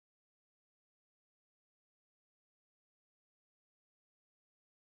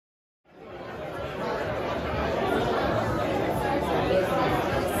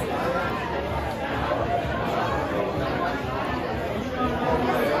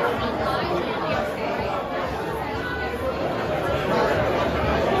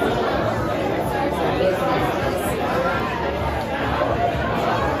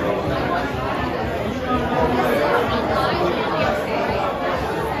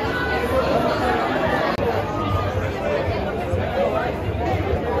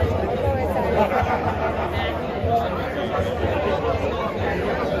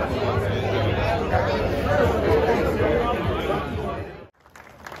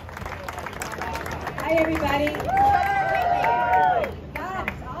Hi, everybody. God,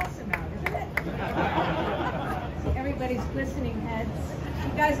 it's awesome out, isn't it? Everybody's glistening heads.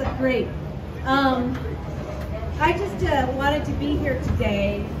 You guys look great. I just wanted to be here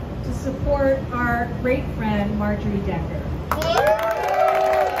today to support our great friend, Marjorie Decker.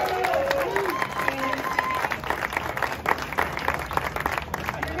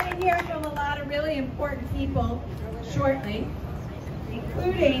 You're going to hear from a lot of really important people shortly,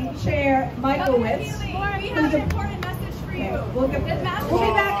 including Chair Michaelwitz. Maura, we have an important message for you. Okay, we'll be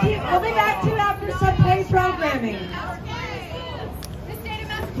back to you after some paid programming. The state of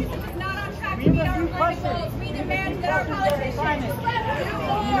Massachusetts is not on track to meet our climate goals. We demand that our politicians do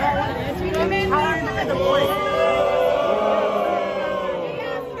more. We demand that our and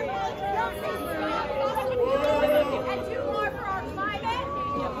do more for our climate.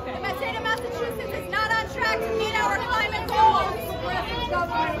 The state of Massachusetts is not on track to meet our climate goals.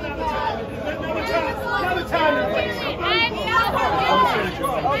 Another time and place.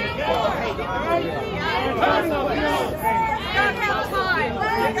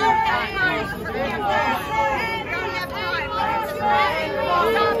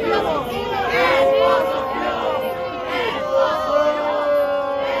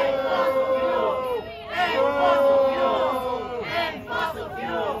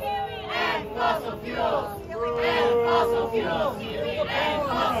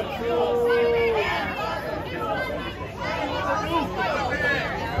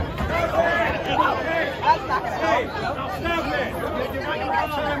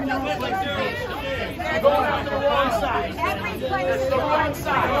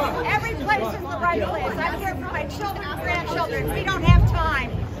 Every place is the right place. I'm here for my children and grandchildren. We don't have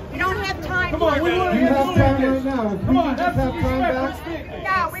time. We don't have time. Come on, we want to have time right now. Come on, have some respect.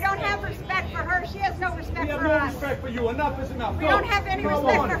 No, we don't have respect for her. She has no respect for us. We have no respect for you. Enough is enough. We don't have any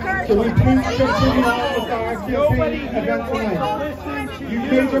respect for her. So we please continue with our campaign event tonight. You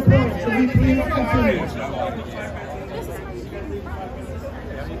made your point, so we please continue.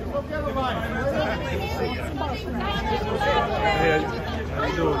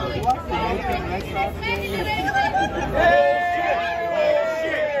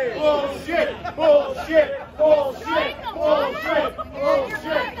 Bullshit! Bullshit! Bullshit! Bullshit! Bullshit!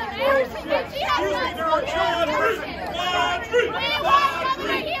 Bullshit! Excuse me, there are children in prison! Marjorie!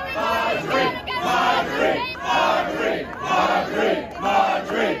 Marjorie! Marjorie! Marjorie! Marjorie!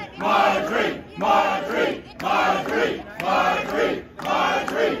 Marjorie! Marjorie! Marjorie! Marjorie!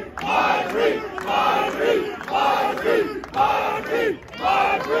 Marjorie! Marjorie! Marjorie! Marjorie! Marjorie! Marjorie!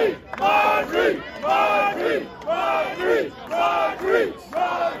 Marjorie!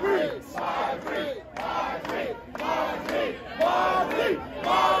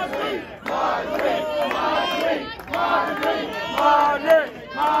 Marjorie!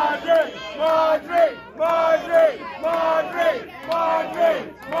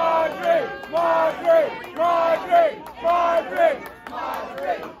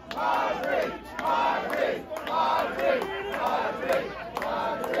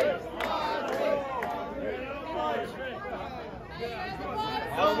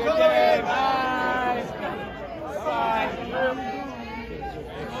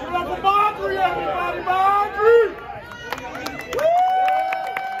 Marjorie! Marjorie, everybody, Marjorie!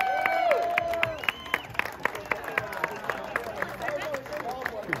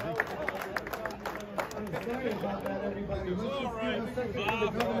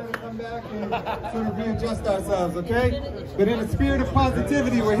 Sort of readjust ourselves, okay? But in the spirit of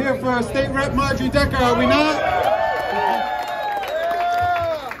positivity, we're here for State Rep Marjorie Decker, are we not?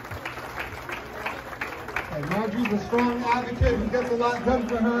 Okay, Marjorie's a strong advocate who gets a lot done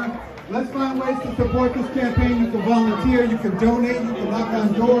for her. Let's find ways to support this campaign. You can volunteer, you can donate, you can knock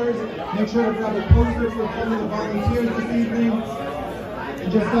on doors. Make sure to grab a poster for some of the volunteers this evening.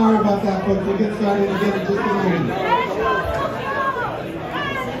 And just sorry about that, folks. We'll get started again in just a moment.